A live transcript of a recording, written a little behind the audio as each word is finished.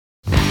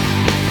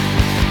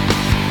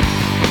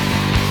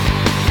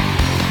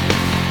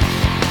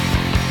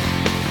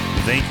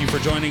Thank you for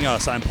joining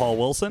us. I'm Paul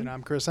Wilson. And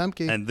I'm Chris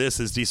Ehmke. And this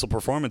is Diesel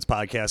Performance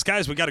Podcast.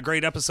 Guys, we got a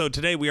great episode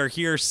today. We are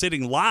here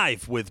sitting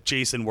live with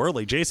Jason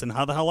Wehrli. Jason,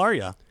 how the hell are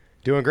you?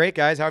 Doing great,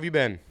 guys. How have you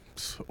been?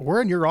 We're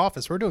in your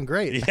office. We're doing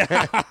great.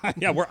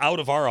 Yeah, we're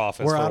out of our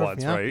office for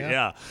once, right?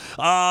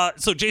 Yeah.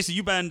 So, Jason,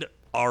 you've been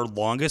our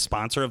longest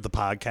sponsor of the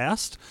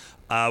podcast.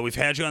 We've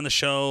had you on the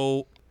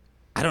show,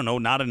 I don't know,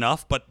 not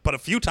enough, but a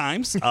few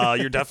times.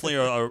 You're definitely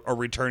a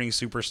returning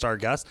superstar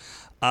guest.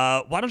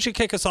 Why don't you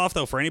kick us off,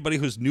 though, for anybody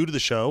who's new to the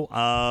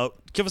show?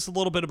 Give us a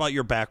little bit about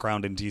your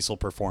background in diesel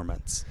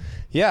performance.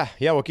 Yeah,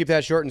 we'll keep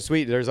that short and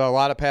sweet. There's a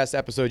lot of past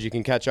episodes you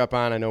can catch up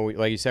on. I know,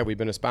 like you said, we've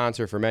been a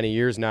sponsor for many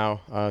years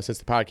now, since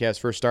the podcast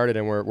first started,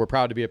 and we're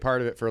proud to be a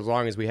part of it for as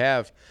long as we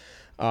have.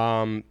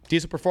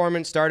 Diesel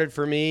Performance started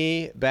for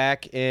me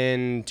back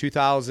in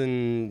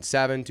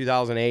 2007,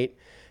 2008.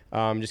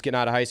 Just getting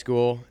out of high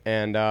school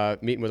and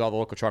meeting with all the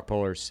local truck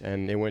pullers,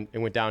 and it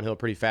went downhill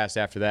pretty fast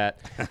after that.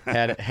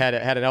 had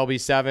an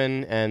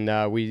LB7,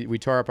 and we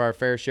tore up our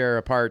fair share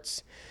of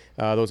parts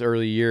those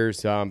early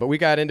years. But we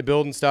got into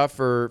building stuff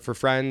for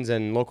friends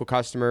and local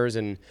customers,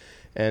 and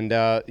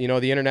the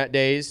internet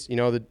days,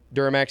 the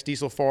Duramax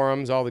diesel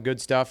forums, all the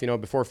good stuff,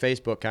 before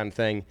Facebook kind of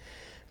thing.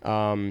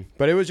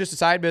 But it was just a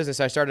side business.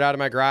 I started out of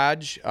my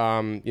garage.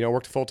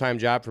 Worked a full-time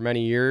job for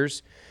many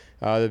years.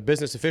 The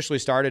business officially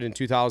started in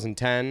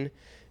 2010,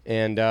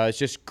 and it's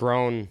just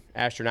grown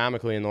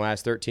astronomically in the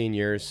last 13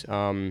 years.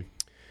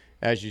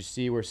 As you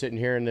see, we're sitting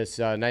here in this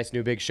nice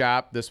new big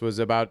shop. This was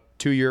about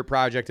a 2-year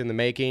project in the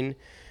making.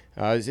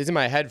 It's in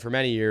my head for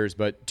many years,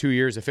 but 2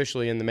 years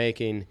officially in the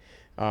making.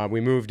 We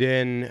moved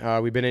in.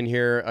 We've been in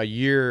here a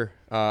year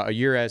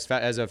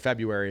as of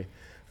February.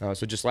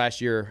 So just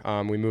last year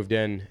we moved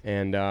in,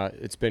 and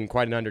it's been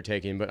quite an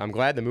undertaking. But I'm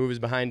glad the move is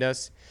behind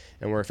us,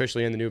 and we're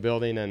officially in the new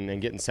building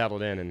and getting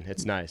settled in, and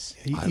it's nice.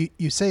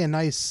 You say a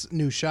nice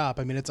new shop.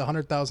 I mean, it's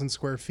 100,000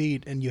 square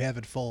feet, and you have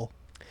it full.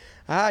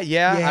 I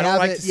don't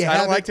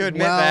like to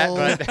admit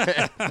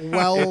that, but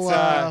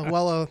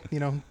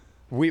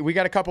we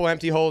got a couple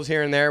empty holes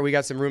here and there. We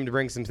got some room to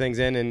bring some things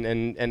in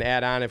and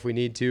add on if we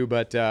need to.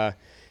 But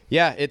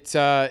it's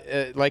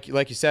like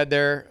you said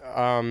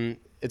there.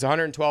 It's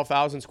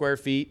 112,000 square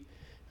feet,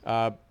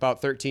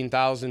 about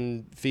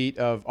 13,000 feet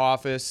of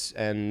office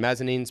and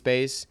mezzanine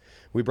space.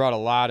 We brought a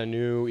lot of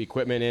new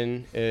equipment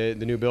in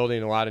the new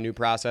building, a lot of new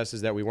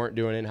processes that we weren't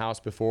doing in-house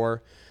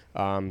before.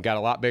 Got a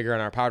lot bigger in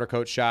our powder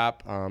coat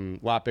shop, a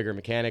lot bigger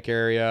mechanic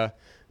area,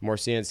 more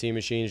CNC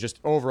machines. Just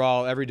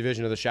overall, every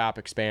division of the shop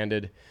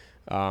expanded,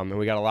 and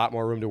we got a lot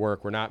more room to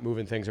work. We're not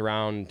moving things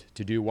around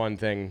to do one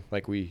thing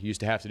like we used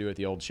to have to do at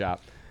the old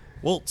shop.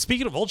 Well,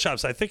 speaking of old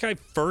shops, I think I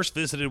first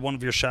visited one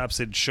of your shops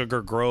in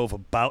Sugar Grove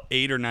about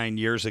 8 or 9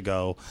 years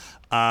ago,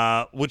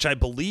 which I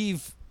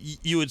believe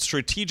you had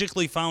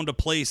strategically found a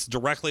place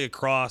directly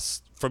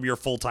across from your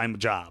full-time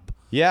job.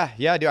 Yeah,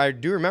 I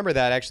do remember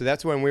that, actually.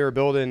 That's when we were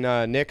building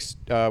Nick's,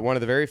 one of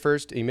the very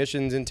first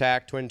emissions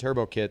intact twin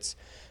turbo kits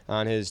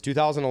on his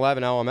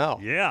 2011 LML.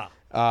 Yeah.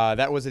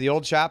 That was at the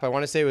old shop. I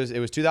want to say it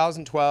was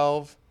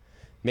 2012.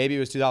 Maybe it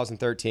was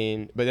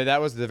 2013, but that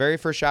was the very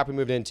first shop we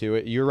moved into.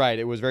 You're right.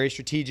 It was very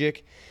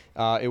strategic.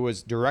 It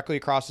was directly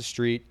across the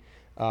street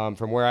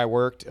from where I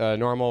worked.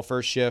 Normal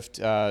first shift,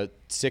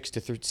 6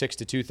 to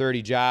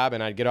 2:30 job,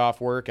 and I'd get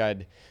off work.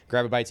 I'd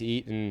grab a bite to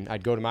eat, and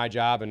I'd go to my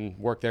job and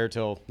work there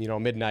till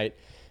midnight.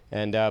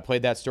 And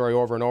played that story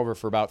over and over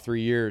for about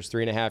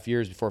 3.5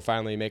 years before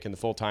finally making the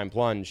full-time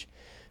plunge.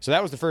 So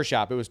that was the first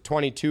shop. It was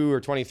 2,200 or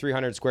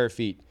 2,300 square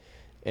feet,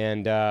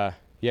 and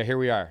here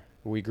we are.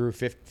 We grew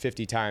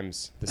 50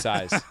 times the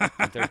size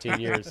in 13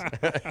 years.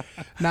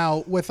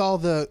 Now, with all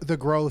the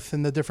growth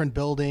and the different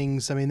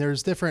buildings, I mean,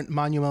 there's different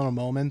monumental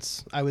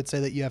moments, I would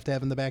say, that you have to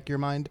have in the back of your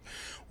mind.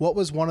 What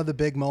was one of the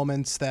big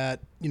moments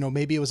that,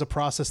 maybe it was a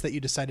process that you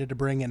decided to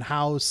bring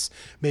in-house,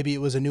 maybe it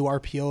was a new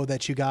RPO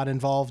that you got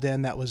involved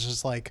in that was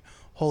just like,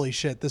 holy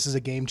shit, this is a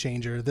game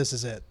changer, this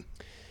is it?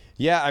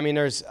 Yeah, I mean,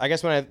 I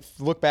guess when I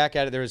look back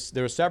at it,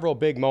 there were several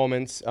big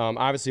moments.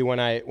 Obviously, when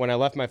I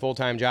left my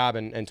full-time job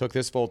and took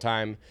this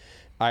full-time,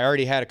 I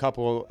already had a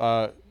couple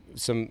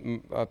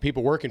some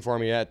people working for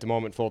me at the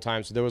moment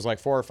full-time, so there was like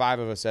 4 or 5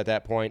 of us at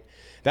that point.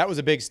 That was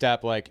a big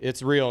step. Like,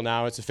 it's real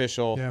now, it's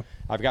official. Yeah.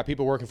 I've got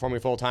people working for me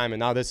full-time, and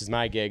now this is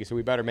my gig, so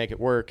we better make it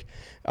work.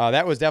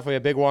 That was definitely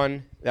a big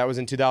one. That was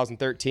in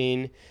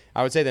 2013.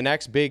 I would say the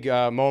next big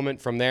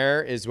moment from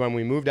there is when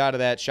we moved out of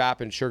that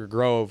shop in Sugar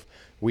Grove.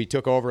 We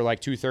took over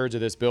like 2/3 of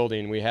this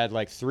building. We had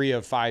like 3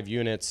 of 5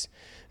 units,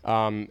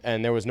 and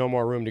there was no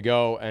more room to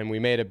go, and we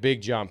made a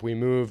big jump. We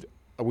moved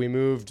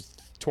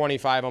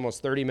 25,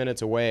 almost 30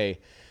 minutes away,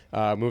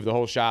 moved the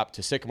whole shop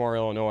to Sycamore,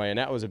 Illinois, and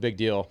that was a big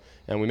deal.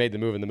 And we made the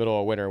move in the middle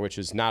of winter, which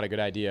is not a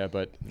good idea,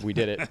 but we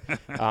did it.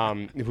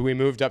 We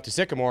moved up to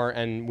Sycamore,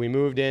 and we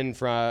moved in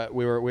from,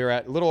 we were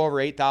at a little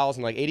over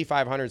 8,000, like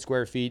 8,500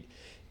 square feet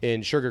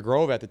in Sugar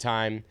Grove at the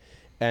time.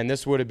 And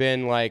this would have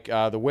been like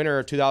the winter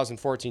of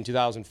 2014,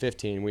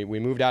 2015. We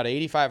moved out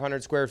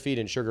 8,500 square feet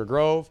in Sugar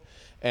Grove,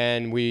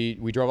 And we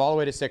drove all the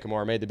way to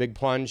Sycamore, made the big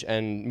plunge,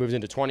 and moved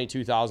into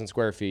 22,000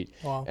 square feet.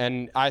 Wow.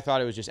 And I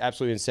thought it was just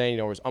absolutely insane.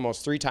 It was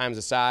almost 3 times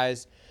the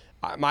size.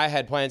 I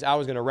had plans. I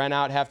was going to rent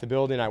out half the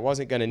building. I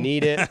wasn't going to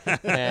need it,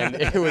 and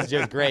it was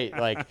just great,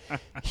 like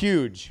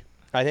huge.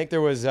 I think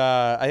there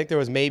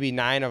was maybe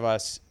 9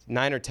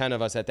 or 10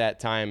 of us at that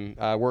time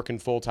working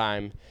full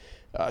time.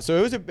 So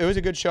it was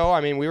a good show.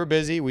 I mean, we were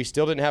busy. We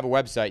still didn't have a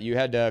website. You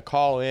had to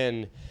call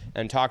in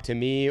and talk to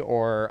me,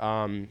 or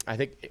I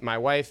think my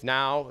wife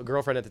now, a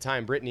girlfriend at the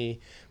time, Brittany,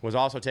 was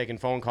also taking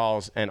phone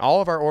calls, and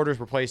all of our orders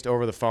were placed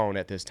over the phone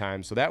at this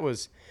time. So that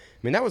was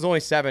only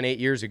 7-8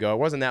 years ago. It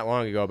wasn't that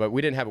long ago, but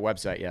we didn't have a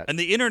website yet. And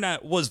the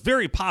internet was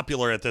very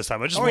popular at this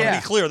time. I just want to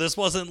be clear. This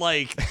wasn't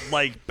like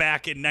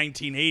back in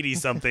 1980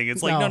 something.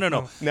 It's like,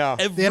 no. The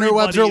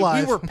interwebs are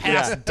live. We were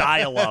past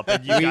dial-up,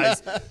 and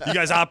you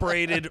guys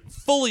operated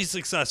fully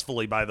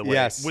successfully, by the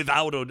way,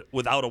 without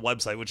a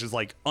website, which is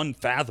like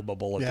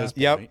unfathomable at this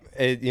point.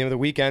 Yep. The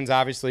weekends,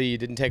 obviously, you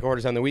didn't take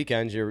orders on the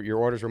weekends. Your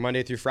orders were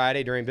Monday through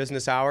Friday during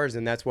business hours,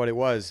 and that's what it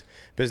was.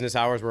 Business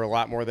hours were a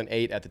lot more than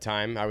 8 at the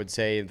time. I would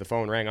say the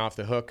phone rang off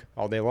the hook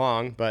all day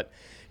long, but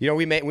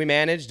we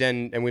managed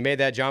and we made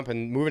that jump,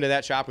 and moving to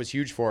that shop was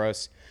huge for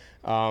us.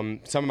 Some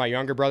of my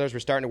younger brothers were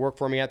starting to work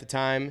for me at the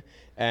time,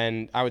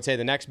 and I would say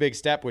the next big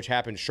step, which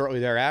happened shortly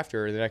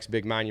thereafter, the next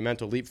big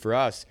monumental leap for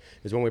us,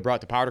 is when we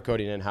brought the powder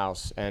coating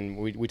in-house. And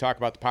we talk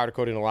about the powder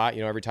coating a lot,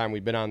 every time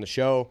we've been on the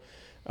show.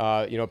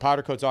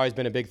 Powder coat's always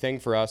been a big thing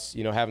for us,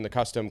 having the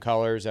custom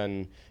colors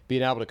and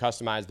being able to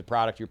customize the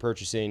product you're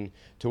purchasing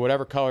to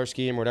whatever color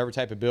scheme, whatever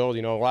type of build.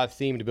 A lot of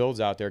themed builds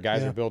out there.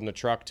 Guys are building a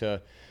truck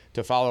to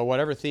follow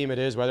whatever theme it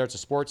is, whether it's a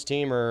sports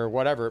team or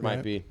whatever it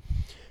might be.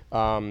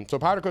 So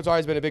powder coat's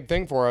always been a big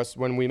thing for us.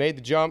 When we made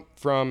the jump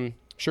from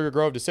Sugar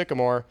Grove to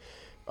Sycamore,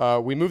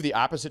 we moved the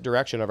opposite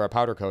direction of our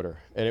powder coater,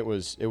 and it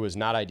was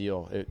not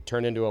ideal. It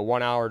turned into a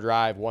 1-hour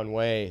drive one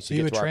way to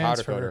get to our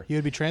powder coater. You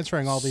would be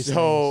transferring all these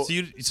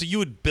things. So you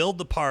would build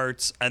the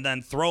parts and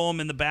then throw them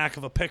in the back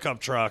of a pickup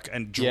truck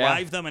and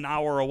drive them an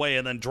hour away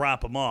and then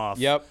drop them off.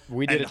 Yep,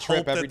 we did a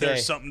trip every day.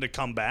 There's something to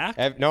come back.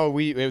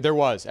 There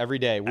was every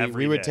day.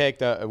 We would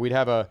we'd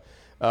have a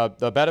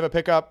bed of a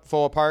pickup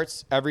full of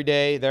parts every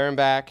day, there and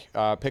back,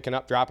 picking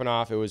up, dropping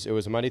off. It was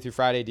a Monday through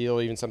Friday deal,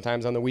 even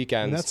sometimes on the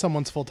weekends. And that's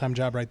someone's full-time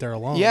job right there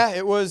alone. Yeah,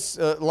 it was.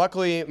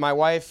 Luckily, my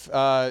wife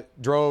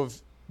drove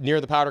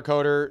near the powder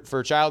coater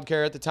for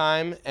childcare at the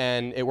time,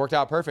 and it worked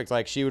out perfect.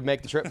 Like, she would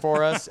make the trip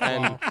for us,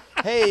 and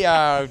hey,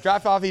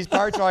 drop off these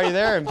parts while you're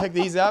there and pick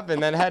these up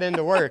and then head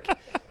into work.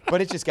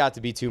 But it just got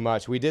to be too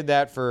much. We did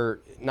that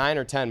for 9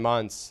 or 10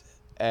 months.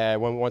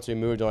 Once we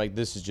moved,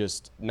 this is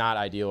just not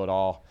ideal at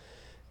all.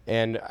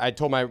 And I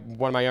told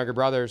one of my younger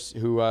brothers,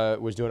 who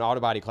was doing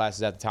auto body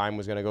classes at the time,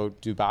 was going to go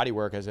do body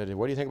work. I said,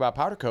 "What do you think about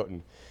powder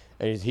coating?"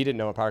 And he didn't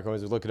know what powder coating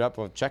was. Look it up.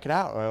 Well, check it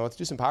out. Let's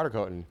do some powder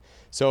coating.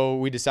 So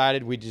we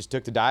decided, we just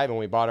took the dive and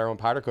we bought our own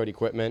powder coat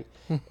equipment.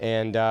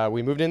 And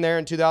we moved in there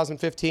in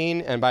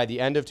 2015. And by the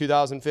end of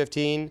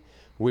 2015,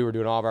 we were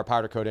doing all of our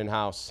powder coat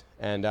in-house.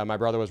 And my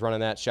brother was running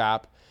that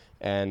shop.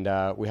 And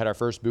we had our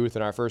first booth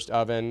and our first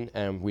oven.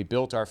 And we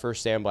built our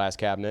first sandblast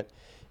cabinet.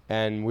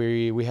 And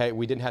we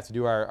didn't have to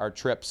do our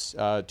trips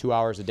 2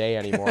 hours a day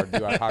anymore to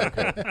do our powder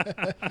coating.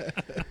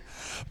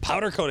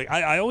 Powder coating.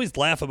 I always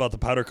laugh about the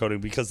powder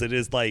coating because it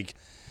is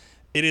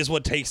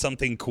what takes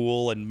something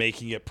cool and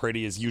making it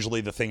pretty is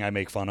usually the thing I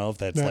make fun of.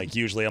 That's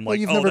usually I'm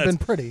you've never been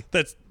pretty.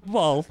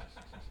 I'm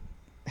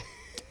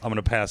going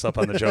to pass up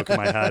on the joke in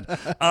my head.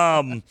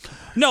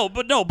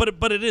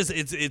 But it is.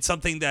 It's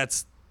something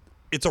that's.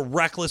 It's a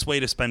reckless way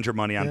to spend your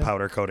money on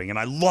powder coating, and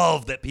I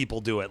love that people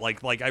do it.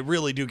 Like I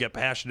really do get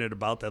passionate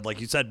about that.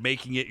 Like you said,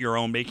 making it your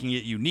own, making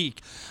it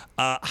unique.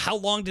 How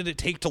long did it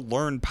take to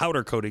learn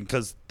powder coating?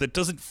 Because that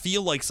doesn't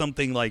feel like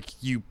something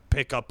like you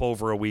pick up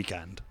over a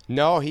weekend.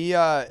 No,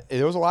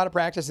 there was a lot of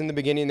practice in the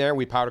beginning there.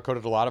 We powder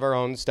coated a lot of our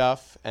own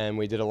stuff, and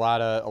we did a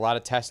lot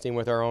of testing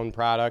with our own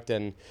product.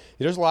 And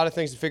there's a lot of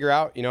things to figure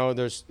out.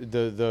 There's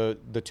the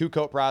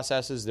 2-coat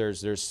processes.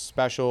 There's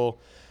special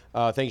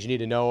things you need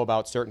to know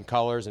about certain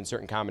colors and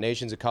certain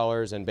combinations of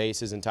colors and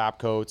bases and top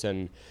coats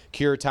and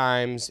cure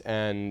times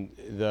and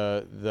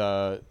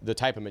the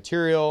type of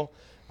material,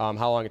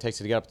 how long it takes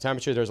to get up to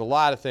temperature. There's a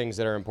lot of things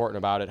that are important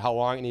about it. How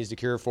long it needs to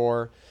cure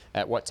for,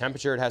 at what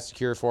temperature it has to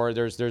cure for.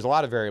 There's a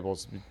lot of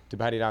variables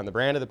depending on the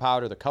brand of the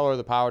powder, the color of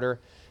the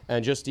powder,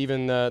 and just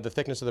even the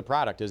thickness of the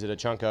product. Is it a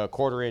chunk of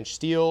 1/4-inch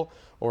steel,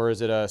 or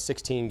is it a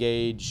 16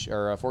 gauge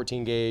or a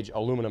 14 gauge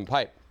aluminum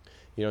pipe?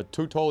 2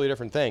 totally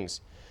different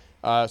things.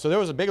 So there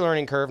was a big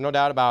learning curve, no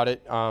doubt about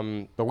it.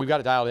 But we've got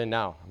it dialed in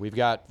now. We've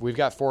got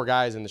 4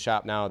 guys in the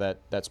shop now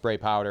that spray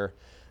powder,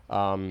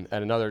 and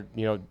another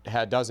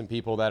had a dozen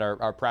people that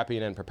are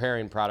prepping and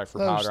preparing product for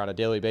powder on a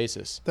daily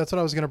basis. That's what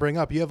I was going to bring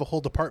up. You have a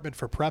whole department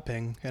for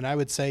prepping, and I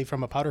would say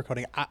from a powder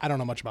coating, I don't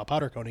know much about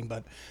powder coating,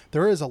 but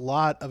there is a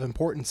lot of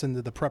importance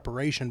into the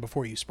preparation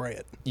before you spray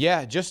it.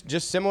 Yeah, just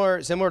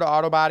similar to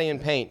auto body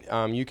and paint.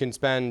 You can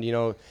spend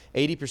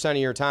 80% of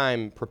your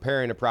time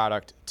preparing a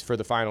product for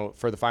the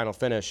final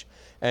finish,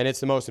 and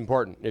it's the most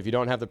important. If you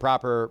don't have the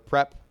proper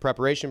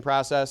preparation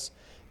process,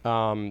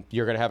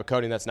 you're going to have a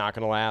coating that's not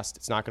going to last.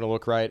 It's not going to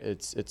look right.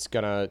 It's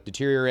going to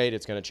deteriorate.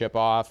 It's going to chip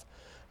off.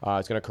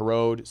 It's going to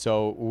corrode.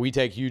 So we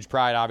take huge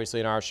pride, obviously,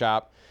 in our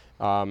shop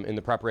in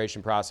the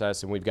preparation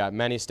process, and we've got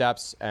many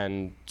steps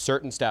and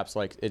certain steps.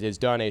 Like, it is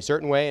done a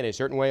certain way and a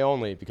certain way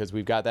only, because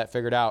we've got that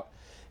figured out.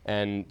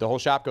 And the whole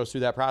shop goes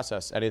through that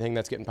process. Anything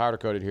that's getting powder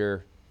coated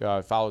here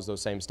follows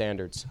those same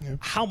standards. Yeah.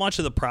 How much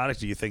of the product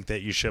do you think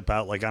that you ship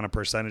out, like on a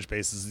percentage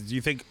basis? Do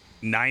you think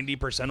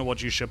 90% of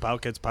what you ship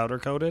out gets powder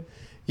coated?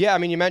 Yeah, I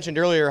mean, you mentioned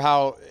earlier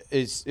how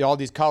is all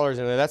these colors,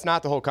 and that's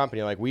not the whole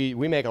company. Like, we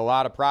make a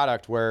lot of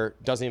product where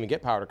it doesn't even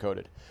get powder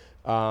coated,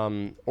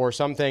 or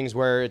some things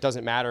where it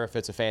doesn't matter if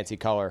it's a fancy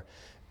color.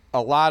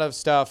 A lot of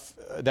stuff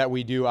that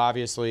we do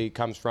obviously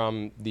comes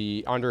from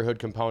the underhood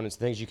components,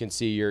 the things you can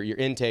see, your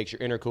intakes, your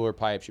intercooler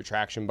pipes, your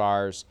traction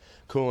bars,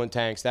 coolant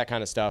tanks, that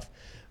kind of stuff.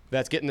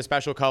 That's getting the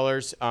special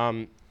colors.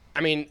 I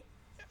mean,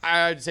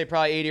 I'd say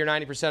probably 80 or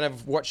 90%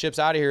 of what ships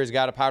out of here has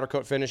got a powder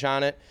coat finish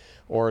on it,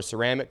 or a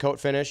ceramic coat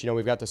finish. You know,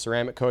 we've got the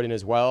ceramic coating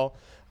as well,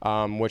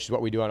 which is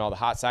what we do on all the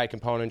hot side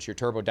components, your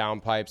turbo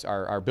downpipes,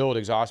 our billet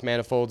exhaust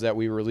manifolds that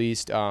we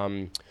released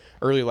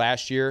early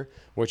last year,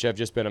 which have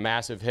just been a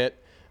massive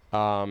hit.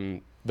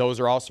 Those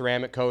are all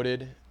ceramic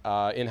coated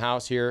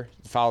in-house here,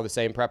 follow the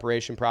same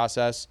preparation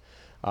process.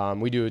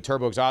 We do a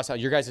turbo exhaust.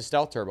 Your guys'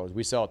 stealth turbos.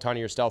 We sell a ton of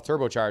your stealth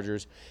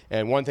turbochargers.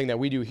 And one thing that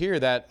we do here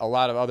that a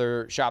lot of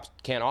other shops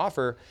can't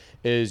offer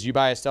is you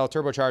buy a stealth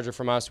turbocharger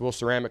from us, we'll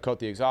ceramic coat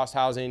the exhaust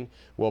housing,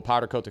 we'll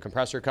powder coat the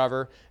compressor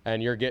cover,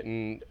 and you're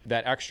getting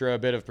that extra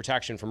bit of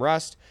protection from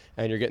rust,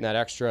 and you're getting that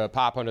extra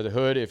pop under the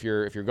hood if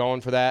you're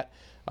going for that.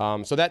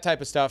 So that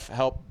type of stuff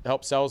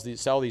help sell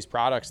these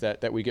products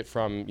that we get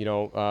from,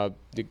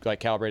 like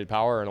Calibrated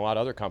Power and a lot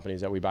of other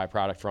companies that we buy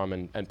product from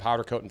and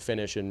powder coat and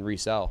finish and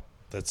resell.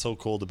 That's so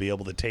cool to be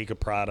able to take a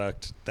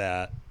product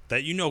that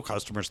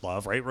customers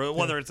love, right?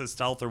 Whether it's a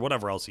stealth or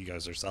whatever else you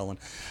guys are selling.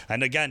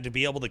 And again, to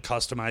be able to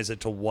customize it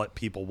to what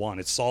people want.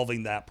 It's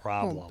solving that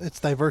problem. Well, it's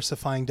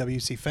diversifying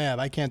WCFab.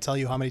 I can't tell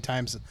you how many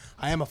times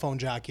I am a phone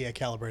jockey at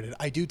Calibrated.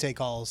 I do take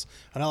calls,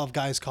 and I'll have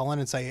guys call in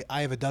and say,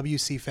 I have a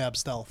WCFab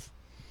stealth.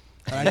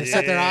 And I just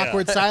sit there in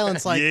awkward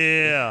silence like,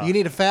 you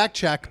need a fact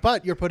check,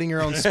 but you're putting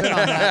your own spin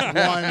on that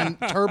one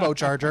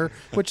turbocharger,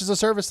 which is a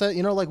service that,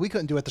 like we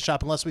couldn't do at the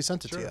shop unless we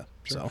sent it to you.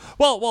 Sure. So,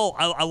 well,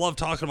 I love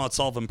talking about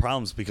solving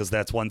problems because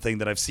that's one thing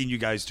that I've seen you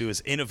guys do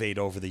is innovate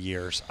over the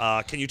years.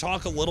 Can you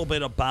talk a little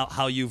bit about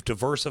how you've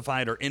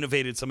diversified or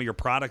innovated some of your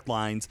product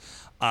lines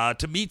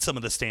to meet some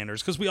of the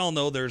standards? Because we all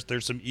know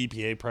there's some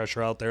EPA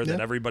pressure out there that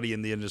everybody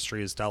in the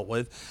industry has dealt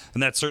with,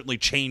 and that's certainly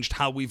changed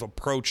how we've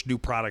approached new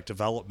product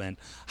development.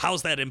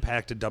 How's that impacted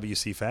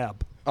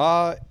WCFab?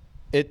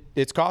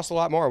 It's cost a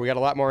lot more. We got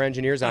a lot more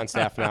engineers on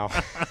staff now.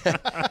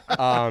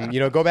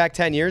 Go back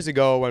 10 years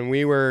ago when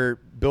we were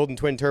building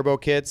twin turbo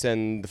kits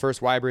and the first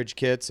Y-Bridge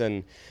kits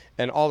and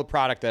all the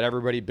product that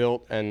everybody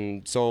built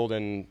and sold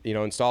and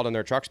installed in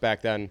their trucks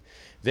back then.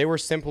 They were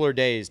simpler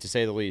days, to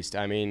say the least.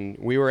 I mean,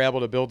 we were able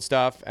to build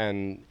stuff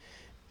and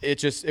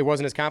it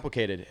wasn't as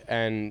complicated.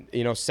 And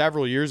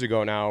several years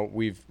ago now,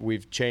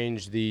 we've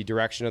changed the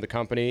direction of the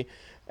company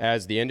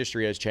as the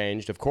industry has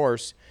changed, of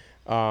course.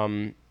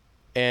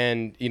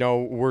 And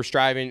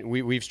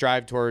we've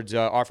strived towards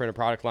offering a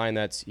product line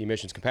that's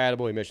emissions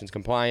compatible, emissions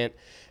compliant,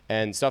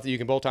 and stuff that you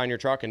can bolt on your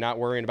truck and not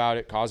worrying about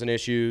it causing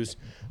issues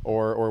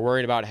or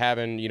worrying about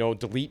having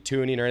delete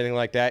tuning or anything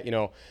like that.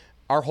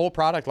 Our whole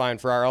product line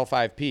for our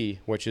L5P,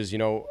 which is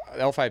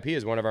L5P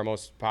is one of our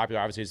most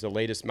popular. Obviously, it's the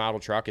latest model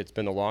truck. It's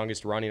been the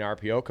longest running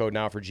RPO code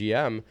now for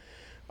GM.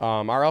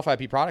 Our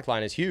L5P product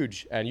line is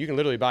huge, and you can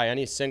literally buy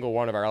any single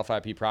one of our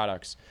L5P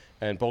products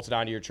and bolt it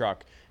onto your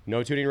truck.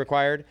 No tuning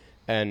required.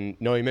 And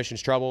no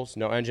emissions troubles,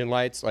 no engine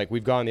lights. Like,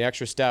 we've gone the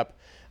extra step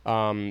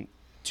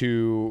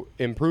to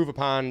improve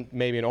upon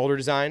maybe an older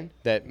design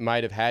that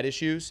might have had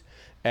issues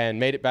and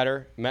made it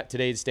better, met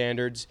today's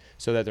standards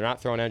so that they're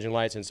not throwing engine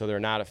lights and so they're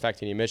not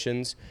affecting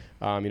emissions.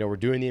 We're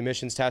doing the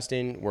emissions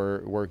testing.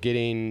 We're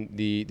getting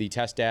the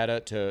test data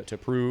to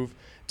prove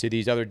to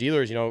these other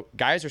dealers.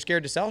 Guys are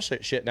scared to sell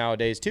shit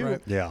nowadays too.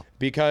 Right. Yeah.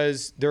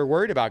 Because they're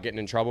worried about getting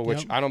in trouble,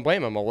 which I don't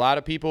blame them. A lot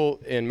of people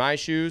in my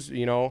shoes,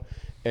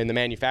 in the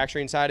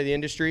manufacturing side of the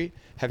industry,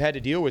 have had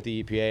to deal with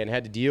the EPA and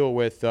had to deal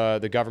with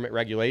the government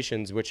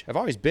regulations, which have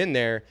always been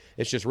there.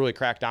 It's just really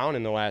cracked down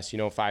in the last,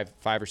 5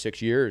 or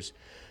 6 years.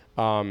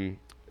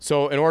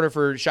 So in order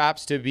for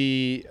shops to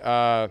be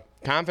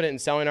confident in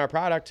selling our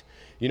product,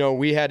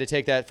 we had to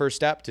take that first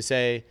step to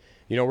say,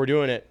 we're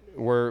doing it.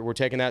 We're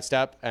taking that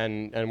step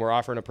and we're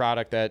offering a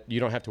product that you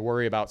don't have to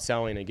worry about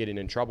selling and getting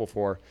in trouble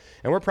for.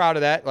 And we're proud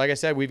of that. Like I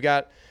said, we've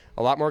got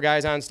a lot more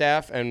guys on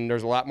staff, and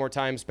there's a lot more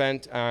time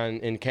spent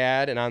in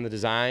CAD and on the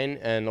design,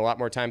 and a lot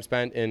more time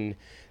spent in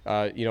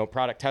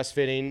product test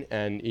fitting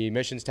and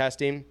emissions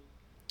testing.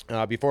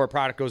 before a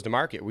product goes to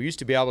market. We used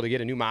to be able to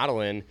get a new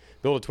model in,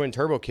 build a twin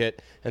turbo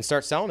kit, and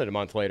start selling it a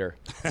month later.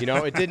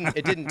 It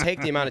didn't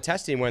take the amount of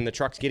testing when the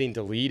truck's getting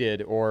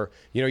deleted, or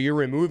you're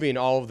removing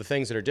all of the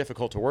things that are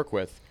difficult to work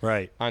with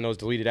on those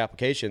deleted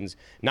applications.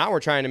 Now we're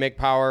trying to make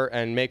power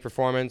and make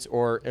performance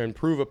or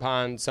improve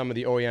upon some of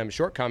the OEM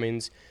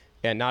shortcomings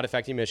and not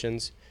affect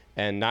emissions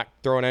and not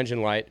throw an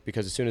engine light,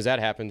 because as soon as that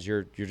happens,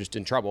 you're just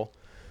in trouble.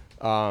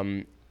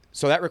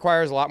 So that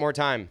requires a lot more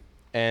time.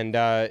 And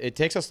it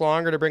takes us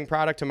longer to bring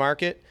product to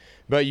market,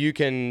 but you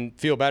can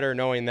feel better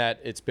knowing that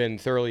it's been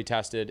thoroughly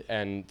tested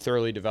and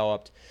thoroughly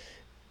developed.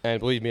 And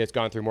believe me, it's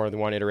gone through more than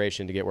one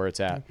iteration to get where it's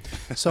at.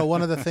 So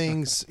one of the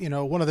things,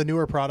 one of the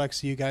newer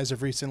products you guys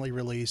have recently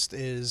released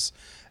is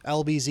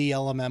LBZ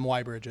LMM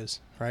Y bridges,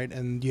 right?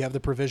 And you have the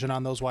provision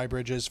on those Y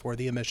bridges for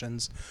the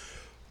emissions.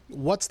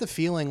 What's the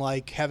feeling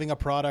like having a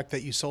product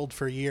that you sold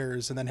for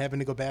years and then having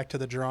to go back to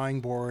the drawing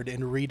board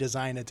and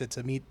redesign it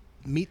to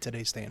meet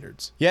today's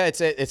standards? Yeah,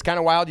 it's kind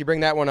of wild you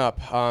bring that one up.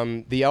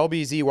 The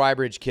LBZ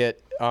Y-Bridge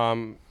kit,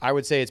 I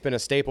would say it's been a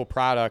staple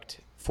product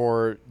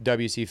for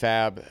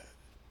WCFab,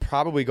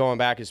 probably going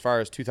back as far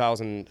as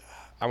 2000,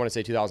 I want to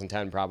say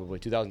 2010 probably,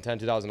 2010,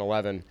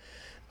 2011.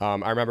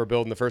 I remember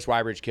building the first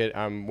Y-Bridge kit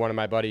on one of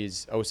my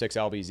buddy's 06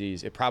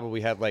 LBZs. It probably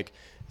had like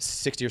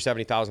 60 or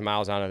 70,000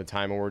 miles on it at the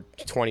time, and we're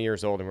 20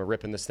 years old and we're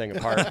ripping this thing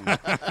apart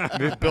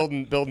and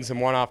building some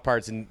one-off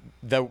parts. And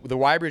the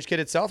Y-Bridge kit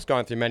itself's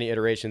gone through many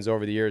iterations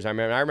over the years. I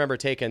remember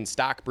taking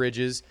stock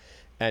bridges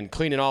and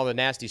cleaning all the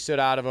nasty soot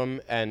out of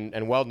them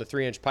and welding a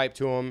 3-inch pipe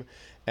to them.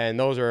 And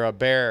those are a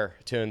bear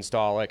to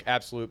install, like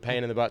absolute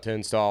pain in the butt to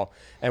install.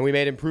 And we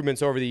made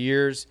improvements over the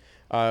years,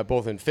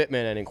 both in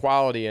fitment and in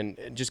quality, and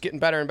just getting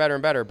better and better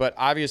and better. But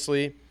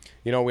obviously,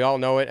 we all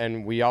know it,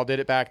 and we all did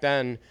it back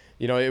then.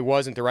 It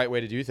wasn't the right way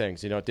to do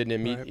things. It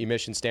didn't meet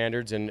emission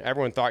standards, and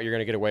everyone thought you're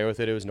going to get away with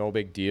it. It was no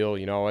big deal.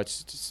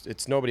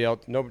 It's nobody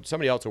else.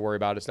 Somebody else will worry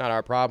about it. It's not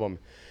our problem.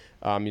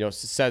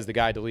 Says the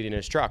guy deleting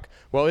his truck.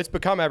 Well, it's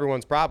become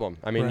everyone's problem.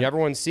 I mean,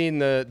 everyone's seen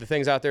the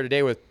things out there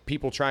today with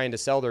people trying to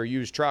sell their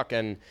used truck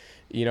and,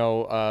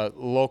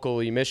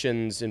 local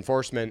emissions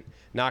enforcement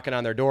knocking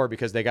on their door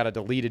because they got a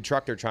deleted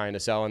truck they're trying to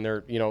sell, and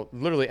they're,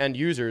 literally end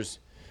users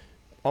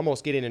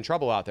almost getting in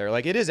trouble out there.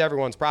 Like, it is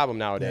everyone's problem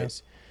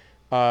nowadays.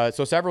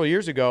 So several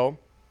years ago,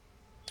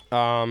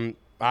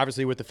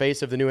 obviously with the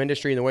face of the new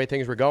industry and the way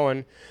things were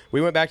going,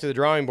 we went back to the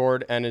drawing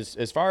board, and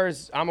as far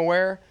as I'm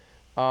aware,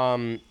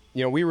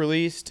 we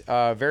released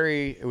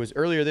it was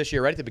earlier this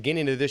year, right at the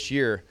beginning of this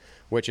year,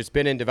 which it's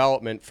been in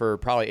development for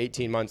probably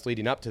 18 months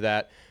leading up to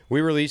that. We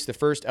released the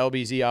first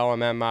LBZ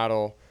LMM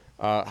model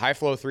high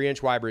flow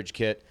 3-inch Y-bridge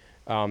kit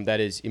that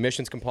is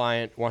emissions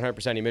compliant,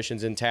 100%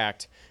 emissions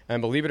intact.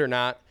 And believe it or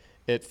not,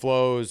 it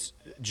flows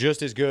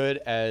just as good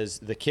as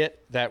the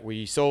kit that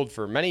we sold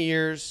for many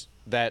years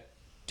that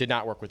did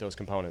not work with those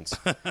components.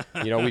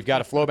 We've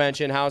got a flow bench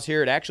in-house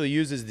here. It actually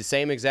uses the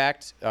same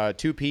exact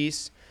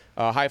 2-piece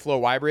high flow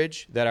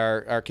Y-bridge that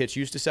our kits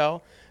used to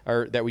sell,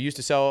 or that we used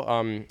to sell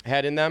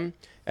had in them.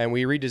 And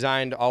we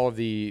redesigned all of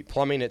the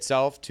plumbing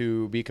itself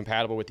to be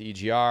compatible with the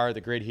EGR,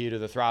 the grid heater,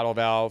 the throttle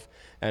valve,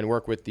 and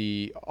work with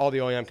all the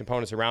OEM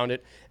components around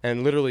it,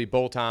 and literally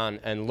bolt on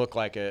and look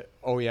like a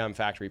OEM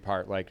factory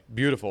part, like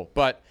beautiful.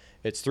 But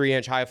it's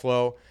 3-inch high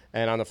flow,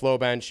 and on the flow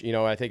bench,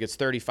 I think it's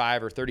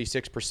 35 or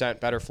 36%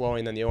 better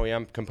flowing than the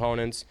OEM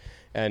components,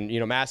 and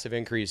massive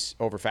increase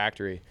over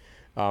factory.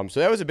 So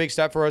that was a big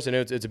step for us, and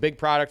it's a big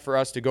product for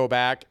us to go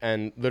back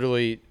and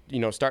literally,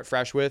 start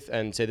fresh with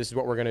and say, this is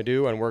what we're going to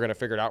do, and we're going to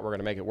figure it out. We're going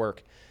to make it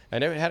work.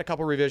 And it had a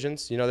couple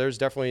revisions. There's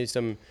definitely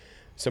some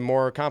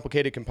more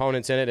complicated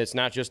components in it. It's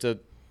not just a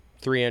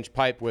 3-inch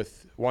pipe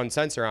with one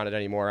sensor on it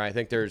anymore. I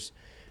think there's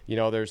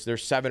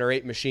 7 or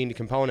 8 machined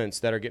components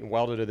that are getting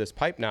welded to this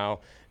pipe now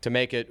to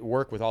make it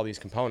work with all these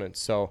components.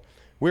 So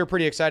we were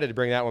pretty excited to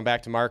bring that one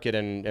back to market,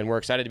 and we're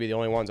excited to be the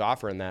only ones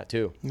offering that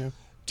too. Yeah.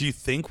 Do you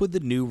think with the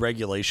new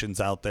regulations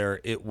out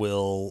there, it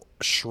will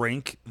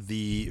shrink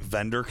the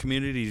vendor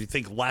community? Do you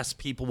think less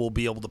people will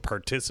be able to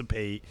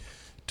participate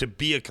to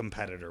be a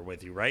competitor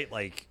with you, right?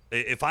 Like,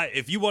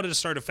 if you wanted to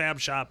start a fab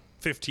shop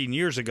 15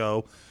 years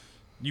ago,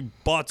 you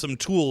bought some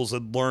tools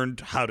and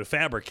learned how to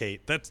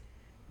fabricate. That's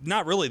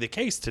not really the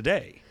case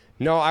today.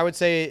 No, I would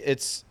say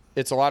it's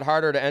a lot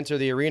harder to enter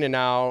the arena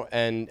now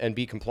and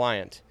be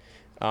compliant.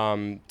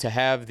 To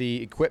have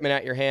the equipment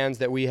at your hands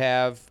that we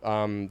have,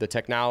 the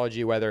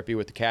technology, whether it be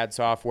with the CAD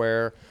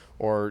software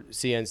or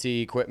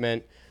CNC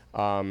equipment,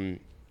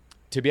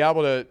 to be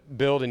able to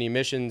build an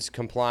emissions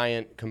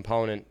compliant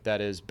component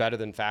that is better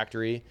than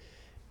factory,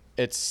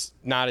 it's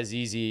not as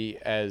easy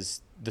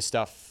as the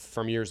stuff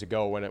from years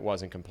ago when it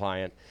wasn't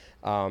compliant.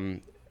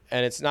 And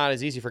it's not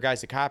as easy for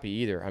guys to copy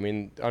either. I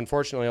mean,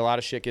 unfortunately, a lot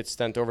of shit gets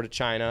sent over to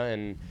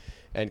China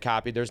and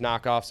copied. There's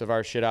knockoffs of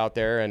our shit out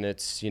there, and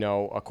it's,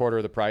 a quarter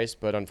of the price,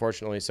 but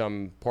unfortunately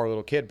some poor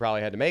little kid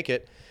probably had to make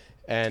it.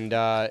 And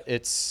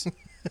it's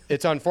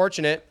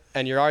unfortunate,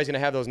 and you're always going to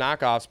have those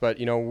knockoffs, but,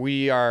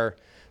 we are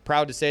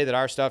proud to say that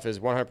our stuff is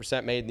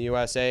 100% made in the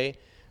USA.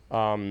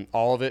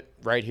 All of it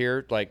right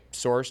here, like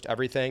sourced,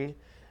 everything.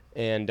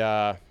 And,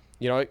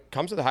 it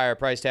comes with a higher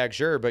price tag,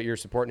 sure, but you're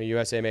supporting a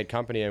USA-made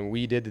company, and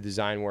we did the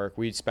design work.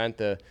 We spent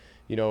the,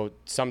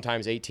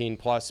 sometimes 18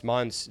 plus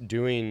months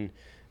doing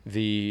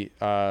the,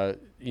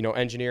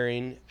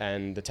 engineering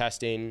and the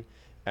testing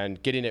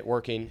and getting it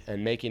working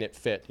and making it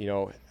fit,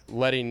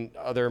 letting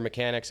other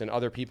mechanics and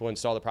other people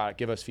install the product,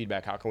 give us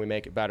feedback. How can we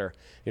make it better?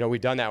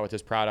 We've done that with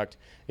this product,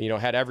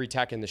 had every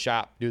tech in the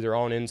shop do their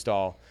own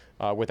install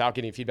without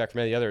getting feedback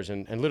from any others,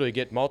 and literally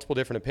get multiple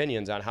different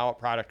opinions on how a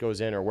product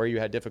goes in or where you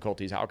had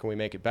difficulties. How can we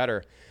make it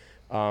better?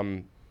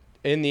 In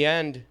the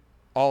end,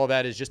 all of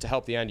that is just to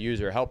help the end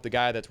user, help the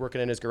guy that's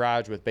working in his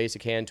garage with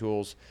basic hand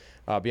tools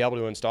be able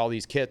to install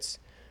these kits.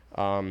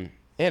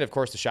 And of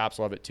course, the shops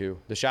love it too.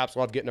 The shops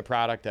love getting a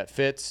product that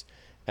fits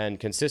and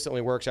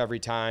consistently works every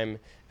time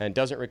and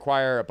doesn't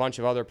require a bunch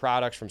of other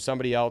products from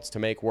somebody else to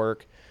make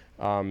work.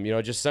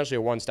 Just essentially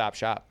a one-stop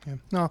shop. Yeah.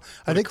 No,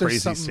 I think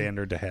there's crazy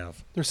standard to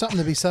have. There's something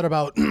to be said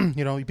about, being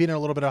at a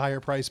little bit of higher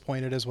price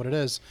point. It is what it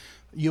is.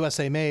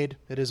 USA made.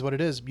 It is what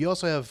it is. You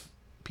also have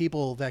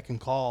people that can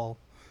call.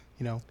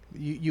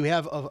 You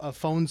have a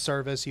phone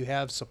service. You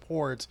have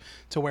support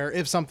to where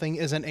if something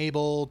isn't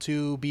able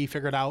to be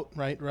figured out,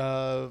 right,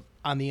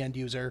 on the end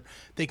user,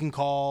 they can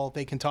call.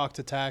 They can talk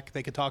to tech.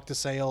 They can talk to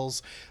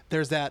sales.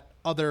 There's that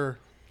other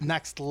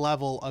next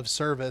level of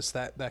service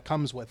that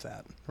comes with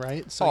that,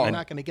 right? So you're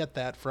not going to get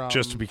that from.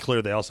 Just to be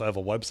clear, they also have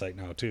a website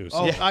now too.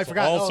 So I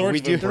forgot. All sorts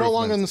of they're no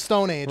longer in the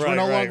Stone Age. Right, We're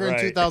no longer in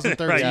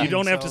 2013. Right, you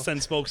don't have to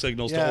send smoke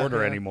signals to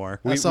order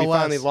anymore. We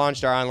finally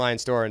launched our online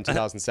store in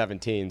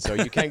 2017, so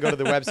you can go to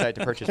the website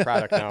to purchase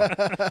product now.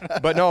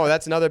 But no,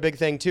 that's another big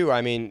thing too.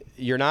 I mean,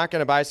 you're not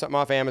going to buy something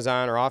off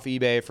Amazon or off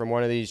eBay from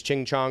one of these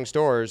ching chong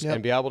stores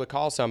and be able to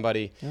call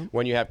somebody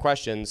when you have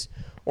questions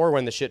or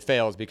when the shit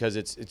fails, because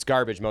it's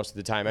garbage most of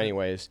the time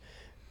anyways.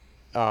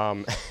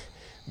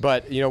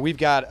 But, we've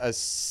got a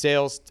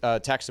sales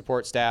tech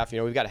support staff.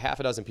 We've got a half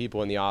a dozen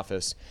people in the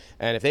office.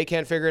 And if they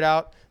can't figure it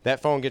out,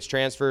 that phone gets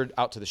transferred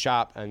out to the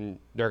shop, and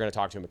they're going to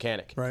talk to a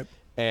mechanic. Right.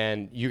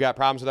 And you got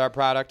problems with our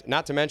product.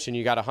 Not to mention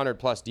you got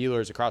 100-plus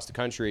dealers across the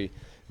country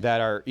that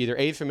are either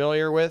A,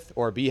 familiar with,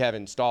 or B, have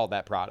installed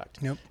that product.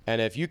 Yep.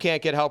 And if you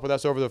can't get help with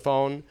us over the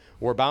phone,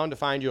 we're bound to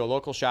find you a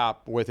local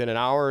shop within an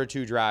hour or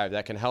two drive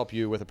that can help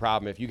you with a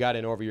problem. If you got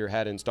in over your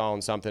head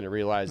installing something and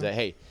realize that,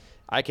 hey,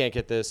 I can't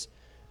get this,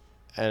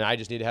 and I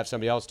just need to have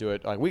somebody else do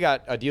it. Like, we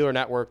got a dealer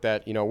network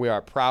that, we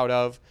are proud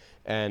of,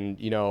 and,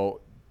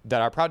 that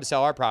are proud to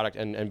sell our product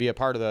and be a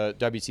part of the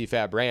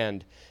WCFab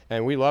brand.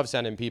 And we love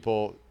sending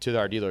people to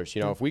our dealers.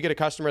 If we get a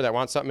customer that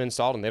wants something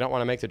installed and they don't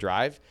want to make the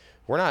drive,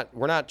 we're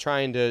not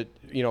trying to,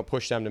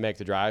 push them to make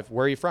the drive.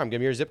 Where are you from? Give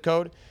me your zip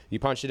code. You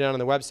punch it in on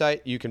the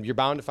website. You're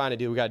bound to find a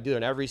deal. We got a dealer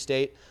in every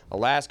state: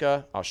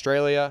 Alaska,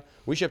 Australia.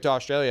 We ship to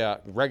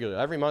Australia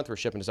regularly. Every month we're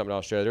shipping to something to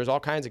Australia. There's all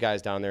kinds of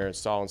guys down there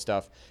installing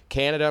stuff.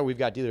 Canada, we've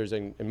got dealers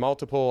in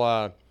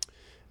multiple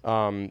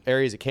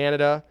areas of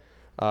Canada.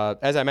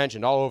 As I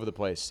mentioned, all over the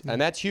place. And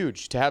that's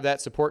huge to have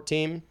that support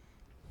team.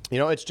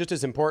 It's just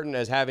as important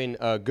as having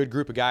a good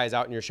group of guys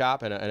out in your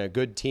shop and a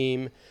good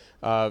team,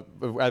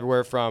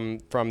 everywhere from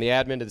the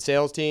admin to the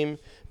sales team,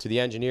 to the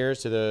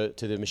engineers, to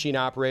the machine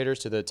operators,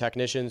 to the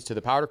technicians, to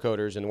the powder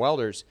coaters and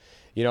welders.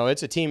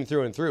 It's a team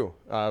through and through,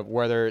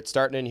 whether it's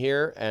starting in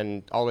here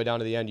and all the way down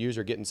to the end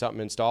user getting something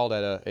installed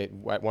at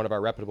one of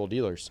our reputable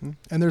dealers.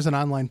 And there's an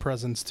online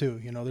presence too.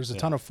 There's a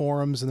ton of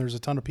forums and there's a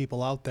ton of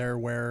people out there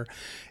where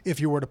if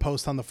you were to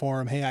post on the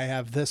forum, hey, I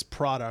have this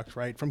product,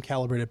 right, from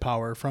Calibrated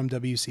Power, from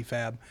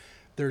WCFab,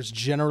 there's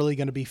generally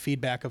going to be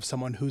feedback of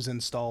someone who's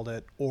installed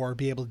it, or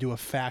be able to do a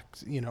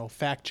fact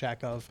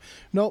check of,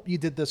 nope, you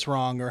did this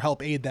wrong, or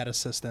help aid that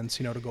assistance,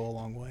 to go a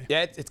long way.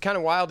 Yeah, it's kind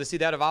of wild to see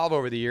that evolve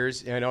over the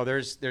years.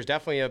 There's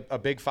definitely a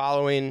big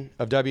following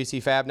of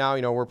WCFab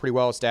now. We're pretty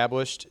well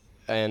established,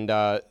 and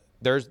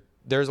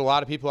there's a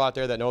lot of people out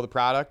there that know the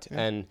product,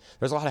 and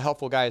there's a lot of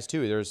helpful guys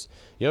too. There's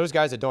those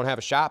guys that don't have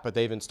a shop, but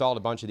they've installed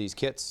a bunch of these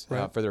kits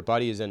for their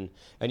buddies, and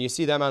you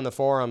see them on the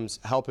forums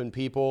helping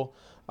people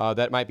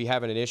that might be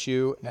having an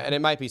issue, and it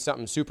might be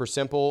something super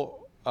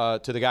simple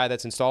to the guy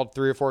that's installed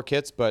 3 or 4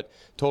 kits, but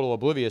total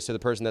oblivious to the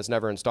person that's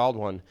never installed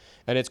one.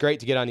 And it's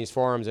great to get on these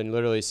forums and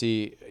literally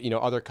see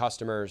other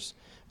customers,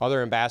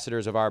 other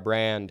ambassadors of our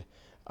brand,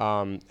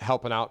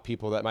 helping out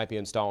people that might be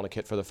installing a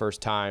kit for the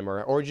first time,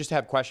 or just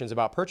have questions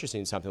about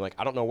purchasing something, like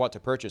I don't know what to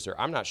purchase, or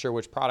I'm not sure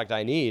which product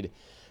I need.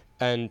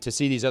 And to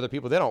see these other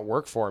people, they don't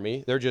work for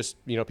me. They're just,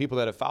 people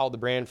that have followed the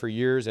brand for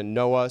years and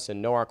know us and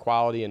know our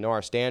quality and know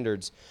our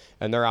standards,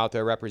 and they're out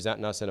there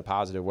representing us in a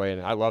positive way.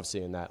 And I love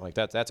seeing that. Like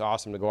that's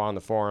awesome to go on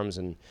the forums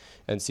and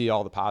see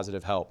all the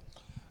positive help.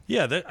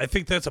 Yeah, I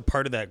think that's a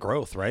part of that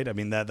growth, right? I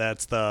mean,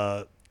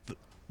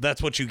 that's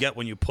what you get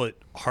when you put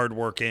hard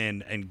work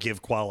in and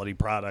give quality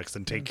products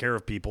and take care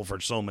of people for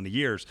so many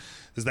years,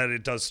 is that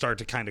it does start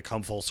to kind of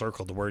come full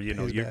circle to where,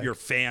 your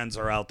fans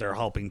are out there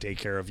helping take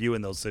care of you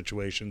in those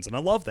situations. And I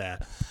love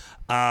that.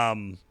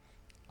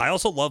 I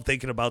also love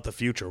thinking about the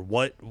future.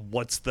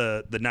 What's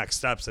the next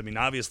steps? I mean,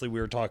 obviously we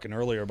were talking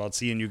earlier about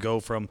seeing you go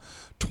from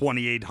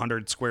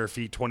 2,800 square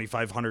feet,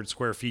 2,500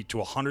 square feet to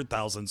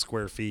 100,000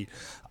 square feet,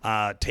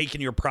 taking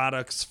your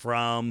products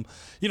from,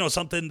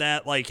 something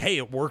that like, hey,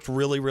 it worked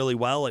really, really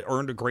well. It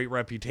earned a great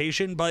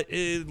reputation, but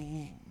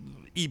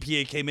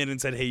EPA came in and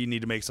said, hey, you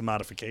need to make some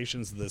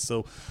modifications to this.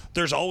 So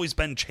there's always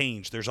been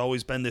change. There's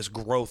always been this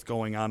growth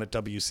going on at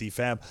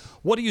WCFab.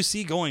 What do you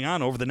see going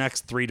on over the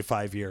next 3 to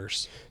 5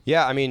 years?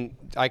 Yeah, I mean,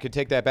 I could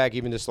take that back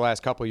even just the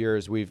last couple of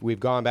years. We've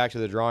gone back to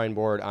the drawing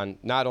board on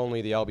not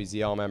only the LBZ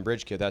LMM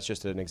bridge kit, that's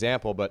just an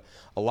example, but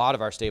a lot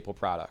of our staple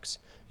products.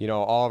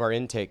 All of our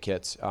intake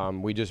kits.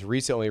 We just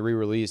recently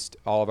re-released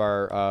all of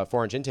our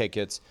 4-inch intake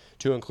kits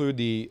to include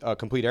the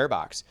complete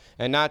airbox.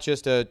 And not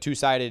just a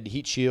two-sided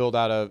heat shield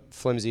out of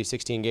flimsy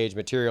 16-gauge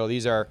material.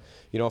 These are,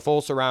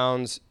 full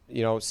surrounds,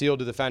 sealed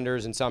to the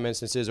fenders in some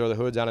instances, or the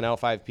hoods on an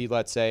L5P,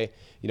 let's say,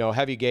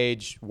 heavy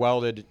gauge,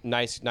 welded,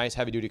 nice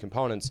heavy-duty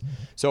components.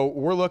 So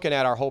we're looking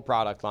at our whole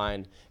product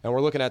line, and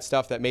we're looking at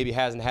stuff that maybe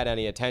hasn't had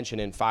any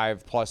attention in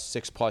 5+,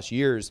 6+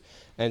 years,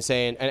 and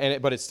saying,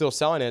 but it's still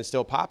selling and it's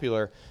still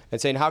popular, and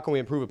saying, how can we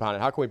improve upon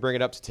it? How can we bring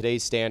it up to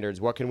today's standards?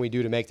 What can we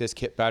do to make this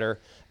kit better,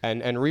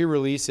 and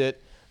re-release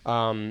it,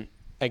 and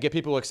get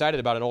people excited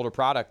about an older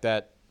product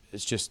that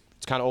it's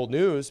kind of old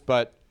news,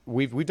 but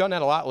we've done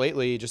that a lot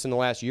lately, just in the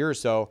last year or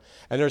so,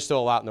 and there's still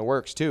a lot in the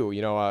works too.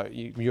 You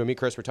and me,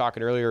 Chris, were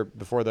talking earlier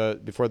before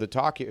the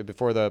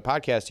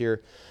podcast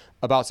here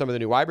about some of the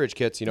new Y-bridge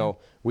kits.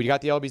 We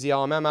got the LBZ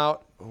LMM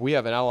out. We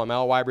have an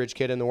LML Y-bridge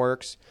kit in the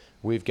works.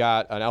 We've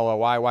got an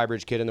LLY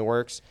Y-bridge kit in the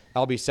works.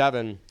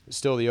 LB7 is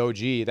still the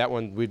OG. That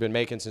one we've been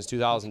making since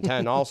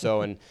 2010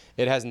 also, and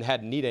it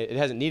hasn't needed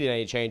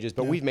any changes,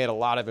 but we've made a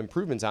lot of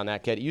improvements on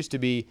that kit. It used to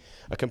be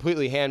a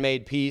completely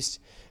handmade piece,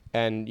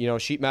 and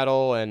sheet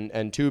metal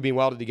and tubing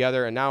welded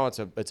together, and now it's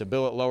a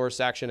billet lower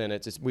section,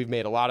 and we've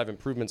made a lot of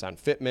improvements on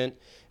fitment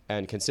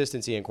and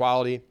consistency and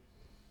quality.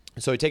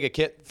 So we take a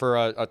kit for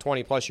a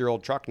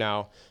 20-plus-year-old truck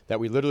now that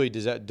we literally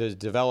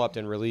developed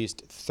and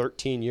released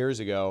 13 years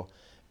ago,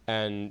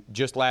 and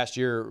just last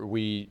year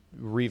we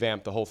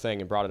revamped the whole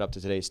thing and brought it up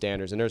to today's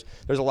standards. And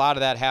there's a lot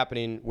of that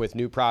happening with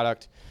new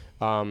product.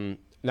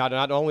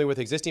 Not only with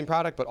existing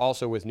product, but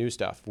also with new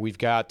stuff. We've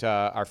got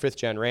our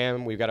 5th-gen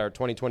Ram. We've got our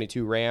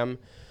 2022 Ram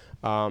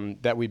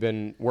that we've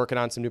been working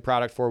on some new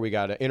product for. We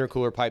got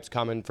intercooler pipes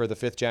coming for the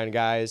 5th-gen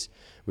guys.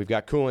 We've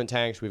got coolant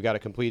tanks. We've got a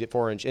complete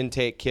 4-inch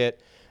intake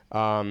kit.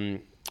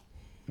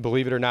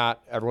 Believe it or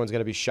not, everyone's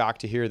going to be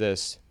shocked to hear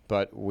this,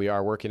 but we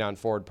are working on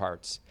Ford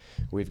parts.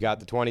 We've got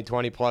the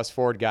 2020-plus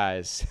Ford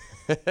guys.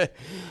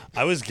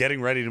 I was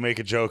getting ready to make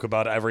a joke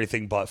about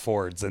everything but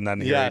Fords, and then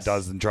here he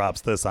does and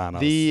drops this on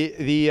us.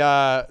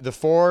 The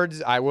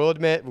Fords, I will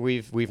admit,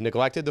 we've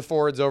neglected the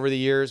Fords over the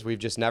years. We've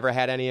just never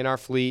had any in our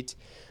fleet.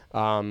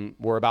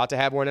 We're about to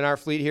have one in our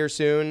fleet here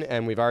soon,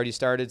 and we've already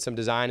started some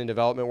design and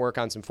development work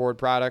on some Ford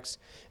products,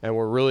 and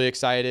we're really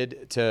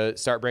excited to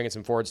start bringing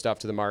some Ford stuff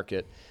to the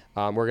market.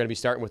 We're going to be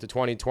starting with the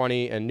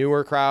 2020 and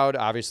newer crowd,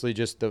 obviously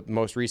just the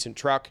most recent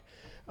truck.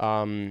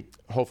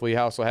 Hopefully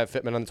also have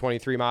fitment on the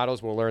 23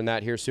 models. We'll learn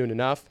that here soon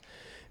enough.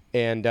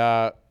 And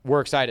we're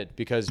excited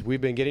because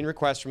we've been getting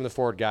requests from the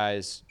Ford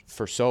guys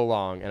for so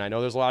long, and I know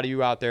there's a lot of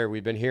you out there.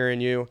 We've been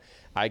hearing you.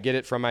 I get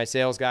it from my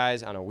sales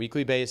guys on a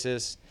weekly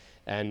basis,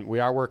 and we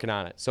are working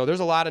on it. So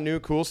there's a lot of new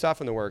cool stuff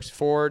in the works.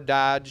 Ford,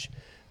 Dodge.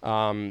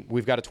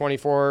 We've got a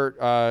 24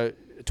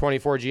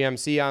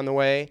 GMC on the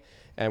way,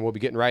 and we'll be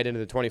getting right into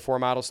the 24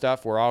 model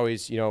stuff. We're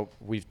always,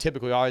 we've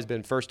typically always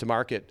been first to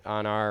market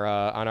on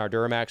our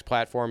Duramax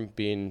platform,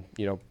 being,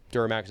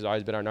 Duramax has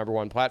always been our number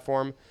one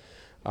platform.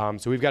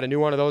 So we've got a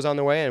new one of those on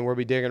the way, and we'll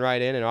be digging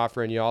right in and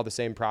offering you all the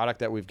same product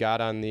that we've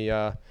got on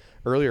the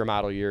earlier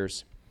model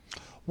years.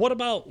 What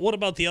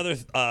about the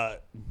other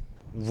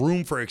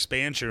room for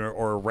expansion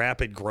or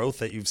rapid growth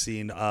that you've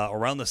seen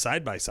around the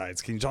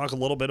side-by-sides? Can you talk a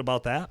little bit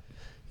about that?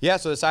 Yeah,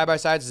 so the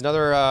side-by-sides is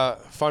another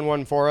fun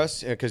one for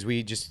us because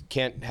we just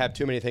can't have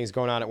too many things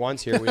going on at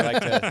once here. We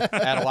like to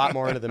add a lot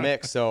more into the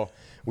mix. So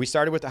we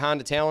started with the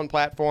Honda Talon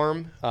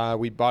platform.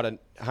 We bought a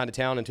Honda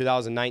Talon in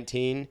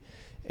 2019,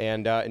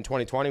 and in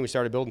 2020 we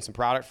started building some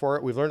product for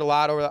it. We've learned a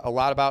lot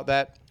about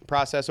that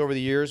process over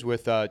the years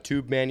with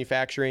tube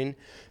manufacturing.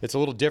 It's a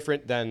little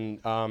different than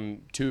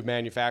tube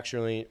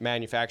manufacturing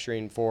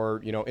for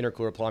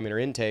intercooler plumbing or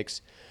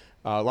intakes.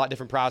 A lot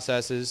different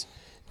processes.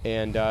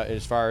 And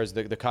as far as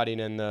the cutting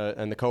and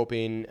the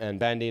coping and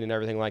bending and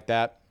everything like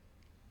that.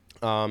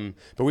 But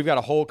we've got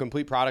a whole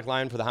complete product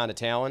line for the Honda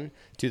Talon,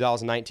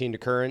 2019 to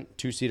current,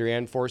 2-seater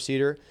and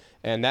 4-seater.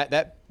 And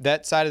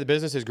that side of the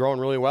business is growing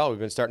really well. We've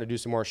been starting to do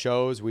some more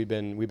shows. We've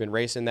been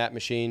racing that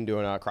machine,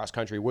 doing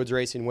cross-country woods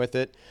racing with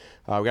it.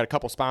 We've got a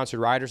couple sponsored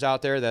riders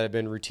out there that have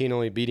been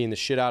routinely beating the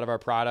shit out of our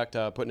product,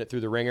 putting it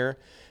through the ringer,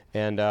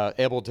 and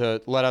able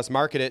to let us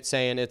market it,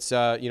 saying it's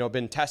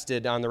been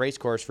tested on the race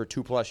course for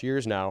 2+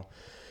 years now.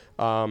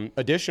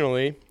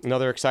 Additionally,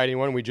 another exciting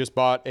one, we just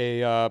bought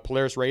a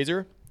Polaris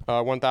RZR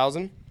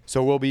 1000.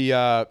 So we'll be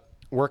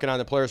working on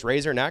the Polaris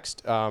RZR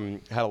next.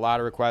 Had a lot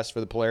of requests for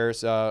the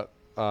Polaris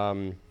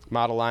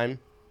model line.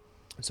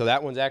 So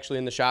that one's actually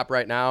in the shop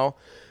right now,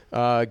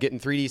 getting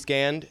 3D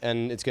scanned,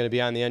 and it's going to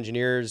be on the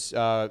engineer's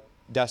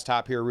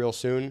desktop here real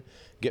soon,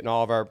 getting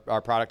all of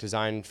our product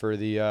designed for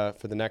the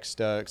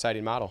next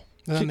exciting model.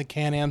 And then the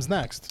Can-Am's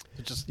next.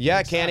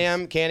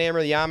 Can-Am or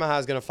the Yamaha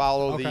is going to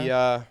follow Okay.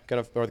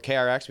 or the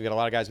KRX. We got a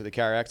lot of guys with the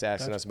KRX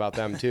asking us about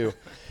them too.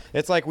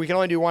 It's like we can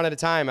only do one at a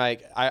time.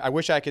 I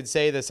wish I could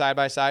say the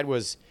side-by-side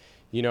was,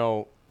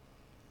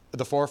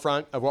 the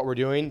forefront of what we're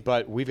doing,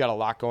 but we've got a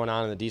lot going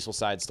on the diesel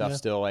side stuff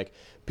still. Like,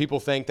 people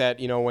think that,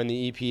 when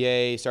the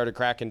EPA started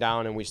cracking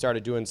down and we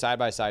started doing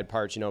side-by-side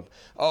parts,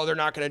 they're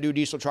not going to do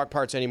diesel truck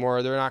parts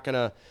anymore. They're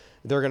going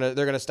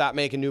to stop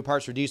making new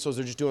parts for diesels.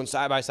 They're just doing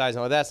side-by-sides.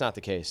 No, that's not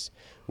the case.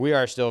 We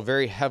are still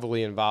very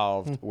heavily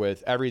involved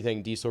with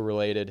everything diesel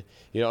related.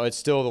 It's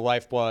still the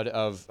lifeblood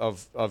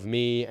of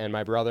me and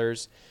my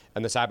brothers.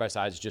 And the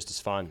side-by-side is just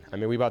as fun. I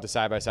mean, we bought the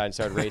side-by-side and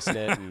started racing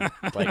it, and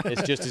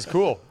it's just as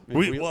cool.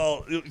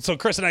 So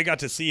Chris and I got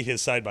to see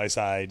his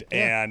side-by-side,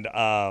 and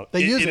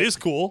They use it is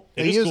cool.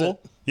 It is cool.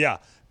 Yeah.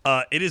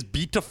 It is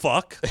beat to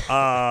fuck.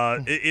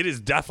 It has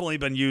definitely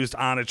been used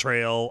on a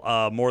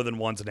trail more than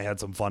once, and it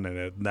had some fun in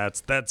it. And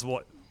that's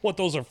what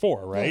those are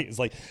for, right? It's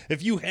like,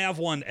 if you have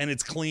one and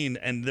it's clean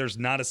and there's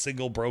not a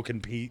single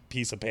broken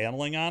piece of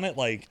paneling on it,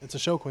 like, It's a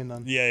show queen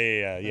then.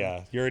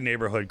 Yeah. You're a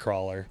neighborhood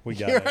crawler. We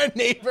got You're it. a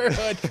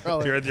neighborhood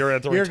crawler. You're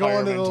at the You're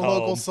going to retirement the home.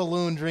 local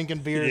saloon drinking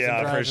beers and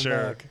Yeah, driving for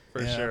sure. back.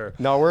 For sure.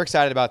 No, we're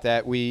excited about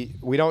that. We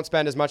don't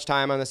spend as much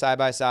time on the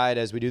side-by-side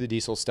as we do the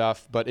diesel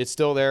stuff, but it's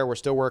still there. We're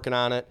still working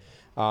on it.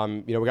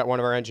 We got one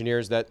of our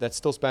engineers that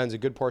still spends a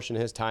good portion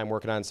of his time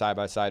working on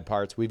side-by-side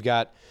parts. We've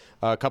got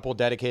a couple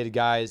dedicated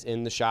guys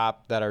in the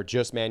shop that are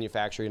just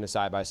manufacturing the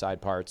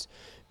side-by-side parts.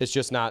 It's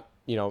just not,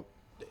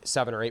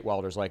 7 or 8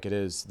 welders like it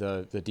is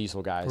the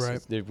diesel guys.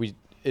 Right.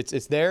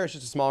 It's there. It's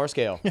just a smaller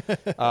scale.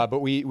 But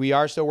we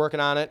are still working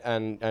on it,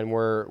 and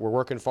we're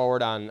working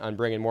forward on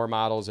bringing more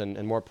models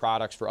and more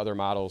products for other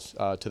models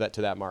to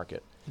that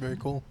market. Very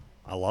cool.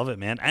 I love it,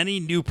 man. Any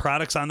new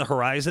products on the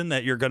horizon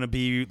that you're going to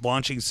be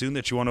launching soon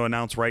that you want to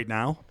announce right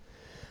now?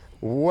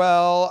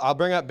 Well, I'll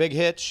bring up Big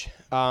Hitch.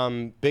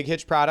 Big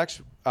Hitch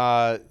products.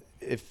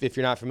 If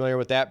you're not familiar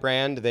with that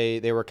brand,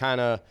 they were kind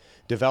of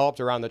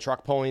developed around the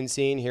truck pulling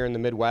scene here in the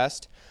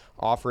Midwest,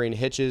 offering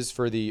hitches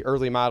for the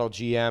early model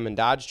GM and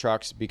Dodge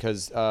trucks,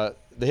 because the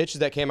hitches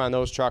that came on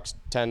those trucks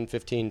 10,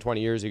 15,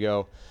 20 years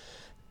ago,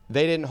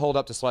 they didn't hold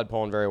up to sled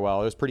pulling very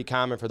well. It was pretty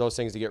common for those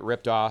things to get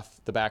ripped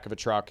off the back of a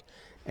truck.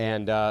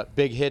 And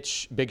Big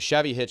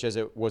Chevy hitch, as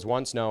it was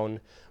once known,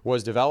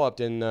 was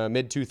developed in the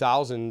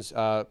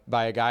mid-2000s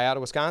by a guy out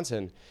of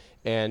Wisconsin,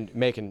 and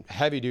making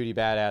heavy-duty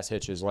badass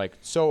hitches, like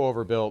so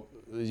overbuilt.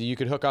 You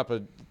could hook up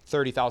a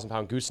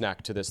 30,000-pound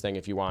gooseneck to this thing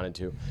if you wanted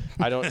to.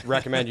 I don't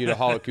recommend you to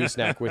haul a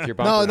gooseneck with your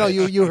bumper. No,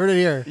 you heard it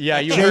here. Yeah,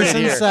 you heard it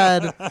Jason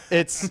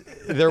here. said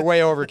They're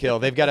way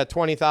overkill. They've got a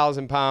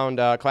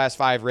 20,000-pound Class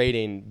 5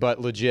 rating, but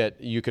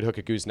legit, you could hook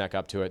a gooseneck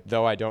up to it,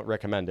 though I don't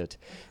recommend it.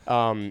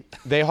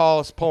 They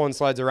haul pulling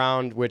sleds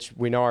around, which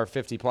we know are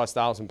 50-plus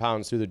thousand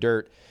pounds through the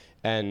dirt,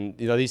 and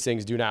these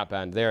things do not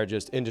bend. They are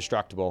just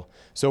indestructible.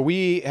 So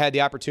we had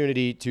the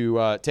opportunity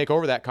to take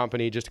over that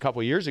company just a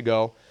couple of years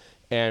ago,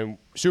 and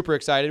super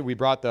excited. We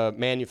brought the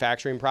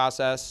manufacturing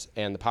process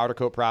and the powder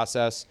coat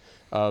process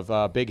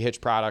of Big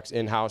Hitch products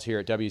in-house here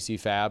at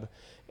WCFab.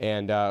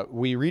 And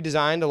we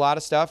redesigned a lot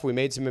of stuff. We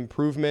made some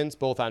improvements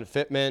both on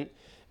fitment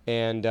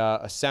and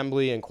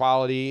assembly and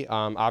quality,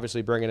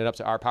 obviously bringing it up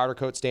to our powder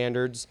coat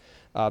standards.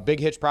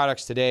 Big Hitch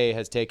products today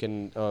has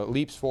taken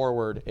leaps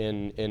forward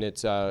in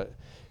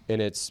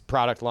its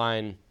product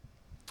line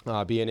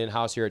being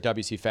in-house here at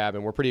WCFab,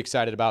 and we're pretty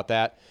excited about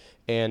that.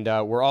 And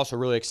we're also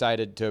really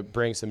excited to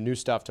bring some new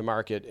stuff to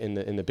market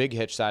in the Big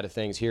Hitch side of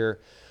things here.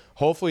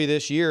 Hopefully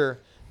this year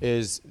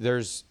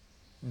there's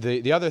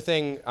the other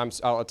thing.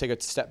 I'll take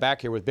a step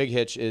back here with Big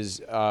Hitch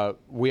is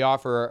we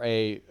offer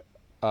a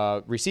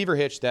receiver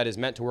hitch that is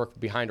meant to work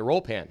behind a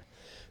roll pan.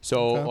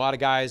 So a lot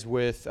of guys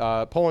with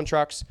pulling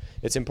trucks,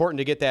 it's important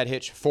to get that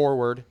hitch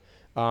forward,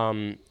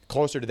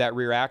 closer to that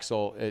rear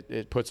axle.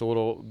 It puts a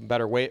little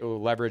better weight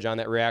leverage on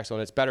that rear axle,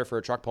 and it's better for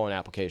a truck pulling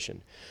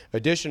application.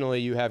 Additionally,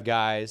 you have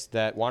guys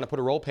that want to put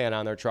a roll pan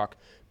on their truck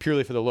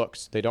purely for the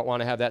looks. They don't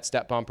want to have that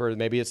step bumper.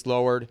 Maybe it's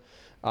lowered.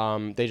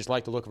 They just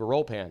like the look of a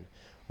roll pan.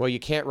 Well, you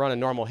can't run a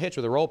normal hitch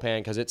with a roll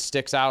pan because it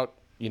sticks out,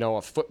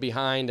 a foot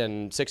behind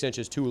and 6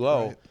 inches too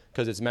low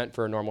because it's meant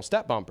for a normal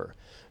step bumper.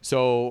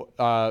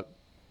 So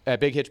at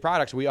Big Hitch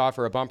Products, we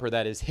offer a bumper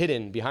that is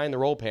hidden behind the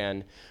roll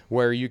pan,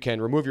 where you can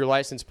remove your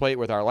license plate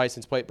with our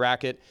license plate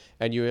bracket,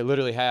 and you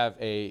literally have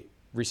a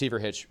receiver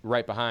hitch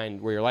right behind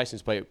where your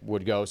license plate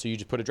would go. So you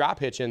just put a drop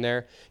hitch in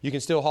there. You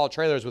can still haul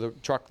trailers with a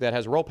truck that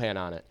has a roll pan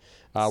on it.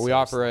 We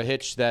offer a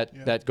hitch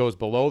that goes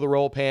below the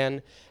roll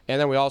pan,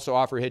 and then we also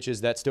offer hitches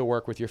that still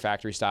work with your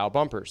factory-style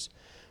bumpers.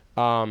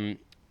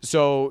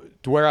 So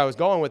to where I was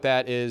going with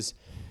that is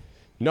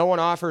no one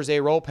offers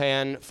a roll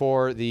pan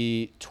for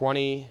the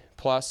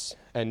 20-plus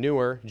and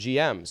newer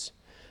GMs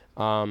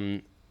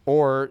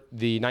or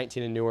the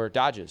 19 and newer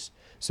Dodges.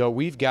 So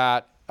we've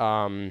got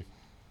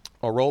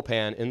a roll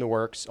pan in the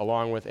works,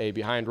 along with a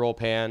behind roll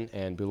pan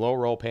and below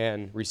roll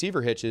pan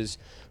receiver hitches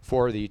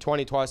for the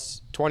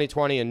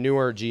 2020 and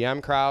newer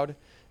GM crowd,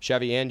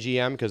 Chevy and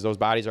GM, because those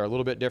bodies are a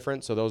little bit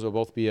different. So those will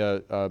both be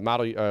a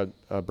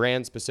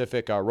brand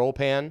specific roll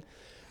pan,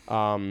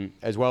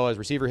 as well as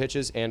receiver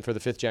hitches, and for the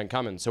 5th gen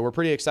Cummins. So we're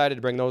pretty excited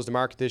to bring those to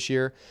market this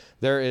year.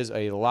 There is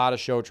a lot of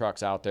show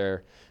trucks out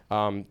there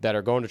that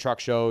are going to truck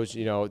shows.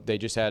 You know, they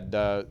just had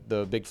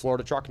the big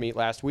Florida truck meet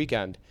last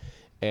weekend.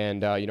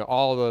 And, you know,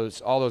 all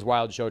those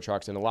wild show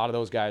trucks, and a lot of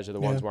those guys are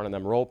the ones running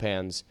them roll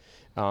pans.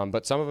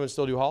 But some of them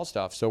still do haul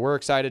stuff. So we're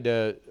excited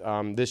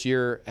to, this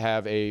year,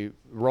 have a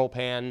roll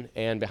pan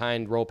and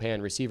behind roll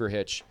pan receiver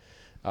hitch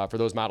for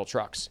those model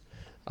trucks.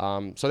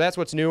 So that's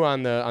what's new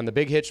on the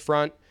big hitch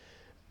front.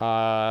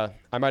 I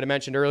might have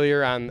mentioned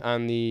earlier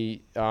on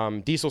the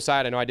diesel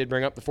side, I know I did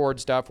bring up the Ford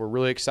stuff. We're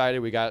really excited.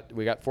 We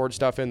got Ford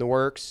stuff in the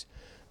works.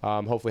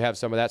 Hopefully have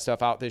some of that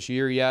stuff out this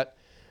year yet.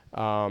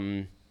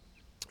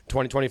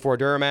 2024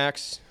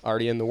 Duramax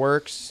already in the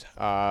works.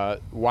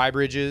 Y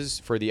bridges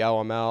for the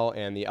LML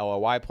and the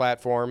LOY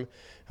platform.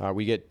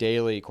 We get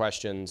daily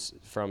questions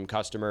from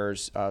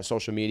customers,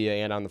 social media,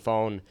 and on the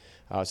phone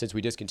since we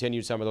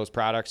discontinued some of those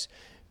products.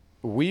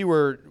 We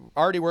were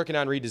already working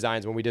on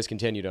redesigns when we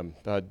discontinued them.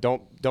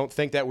 Don't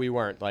think that we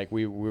weren't. Like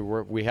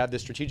we had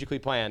this strategically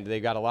planned.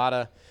 They got a lot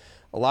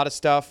of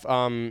stuff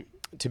to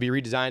be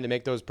redesigned to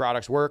make those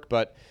products work,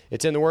 but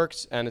it's in the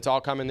works and it's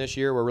all coming this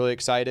year. We're really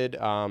excited.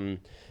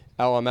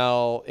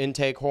 LML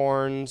intake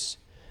horns,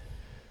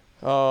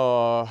 the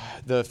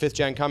 5th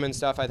gen Cummins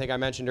stuff I think I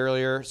mentioned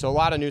earlier. So a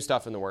lot of new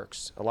stuff in the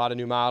works, a lot of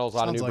new models, a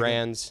lot of new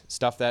brands,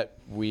 stuff that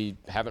we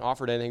haven't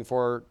offered anything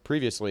for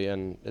previously,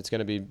 and it's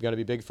going to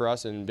be big for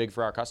us and big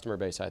for our customer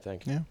base, I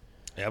think. Yeah.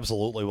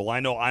 Absolutely. Well, I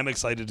know I'm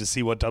excited to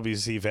see what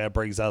WCFab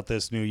brings out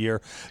this new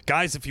year.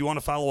 Guys, if you want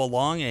to follow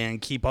along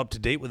and keep up to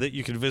date with it,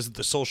 you can visit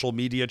the social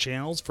media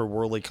channels for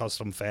Wehrli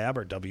Custom Fab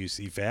or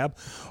WCFab,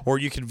 or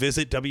you can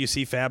visit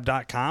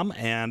WCFab.com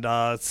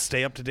and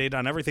stay up to date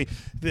on everything.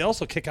 They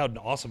also kick out an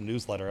awesome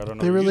newsletter. I don't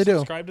know. They really do.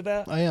 Subscribe to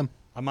that? I am.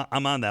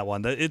 I'm on that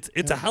one. It's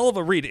a hell of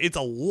a read. It's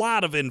a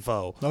lot of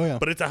info. Oh, yeah.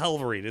 But it's a hell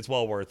of a read. It's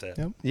well worth it.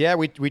 Yep. Yeah,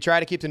 we try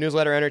to keep the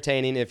newsletter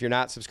entertaining. If you're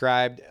not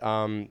subscribed,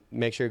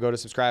 make sure you go to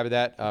subscribe to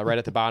that right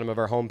at the bottom of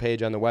our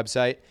homepage on the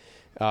website.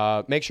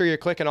 Make sure you're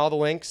clicking all the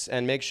links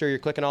and make sure you're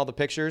clicking all the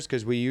pictures,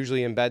 because we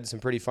usually embed some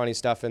pretty funny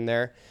stuff in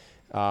there.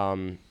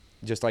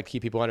 Just like to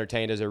keep people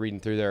entertained as they're reading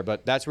through there.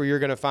 But that's where you're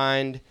going to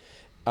find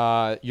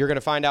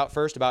out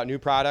first about new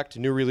product,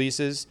 new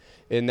releases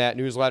in that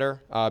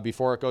newsletter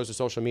before it goes to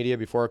social media,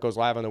 before it goes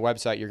live on the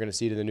website. You're going to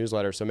see it in the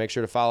newsletter. So make sure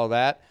to follow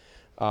that.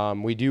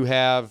 We do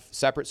have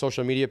separate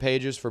social media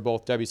pages for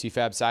both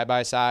WCFab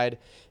side-by-side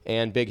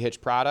and Big Hitch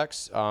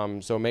products.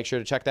 So make sure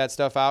to check that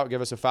stuff out.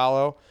 Give us a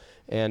follow.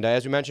 And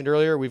as we mentioned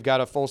earlier, we've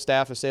got a full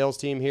staff of sales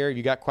team here. If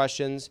you got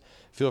questions,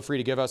 feel free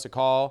to give us a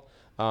call.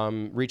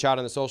 Reach out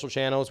on the social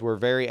channels. We're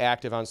very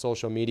active on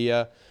social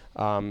media,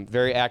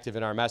 very active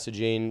in our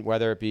messaging,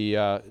 whether it be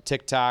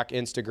TikTok,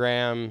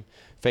 Instagram,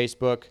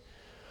 Facebook,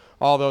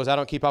 all those. I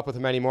don't keep up with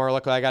them anymore.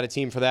 Luckily, I got a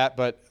team for that,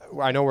 but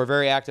I know we're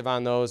very active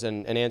on those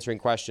and answering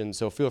questions.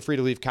 So feel free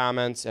to leave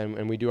comments,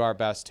 and we do our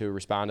best to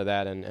respond to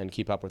that and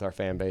keep up with our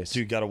fan base.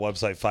 Dude got a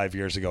website 5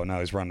 years ago.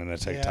 Now he's running a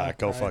TikTok. Yeah,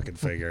 Go right. fucking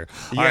figure.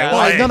 Yeah. All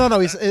right, Well, well, no.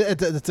 It's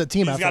a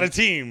team effort. He's got a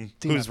team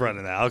who's effort.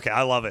 running that. Okay,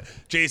 I love it.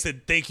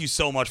 Jason, thank you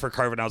so much for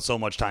carving out so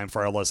much time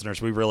for our listeners.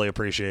 We really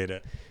appreciate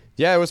it.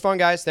 Yeah, it was fun,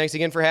 guys. Thanks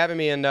again for having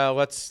me, and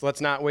let's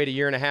not wait a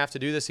year and a half to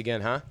do this again,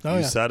 huh? Oh,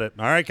 You yeah. said it.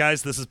 All right,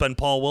 guys, this has been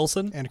Paul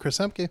Wilson. And Chris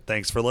Ehmke.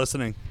 Thanks for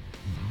listening.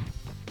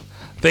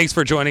 Thanks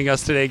for joining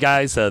us today,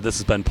 guys. This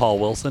has been Paul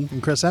Wilson.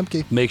 And Chris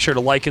Ehmke. Make sure to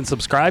like and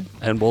subscribe,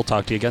 and we'll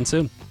talk to you again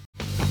soon.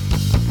 I'm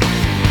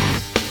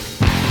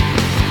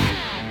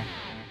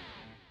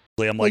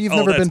Well, like, you've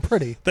oh, never been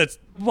pretty.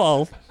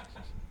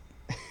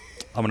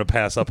 I'm going to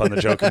pass up on the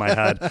joke in my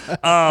head.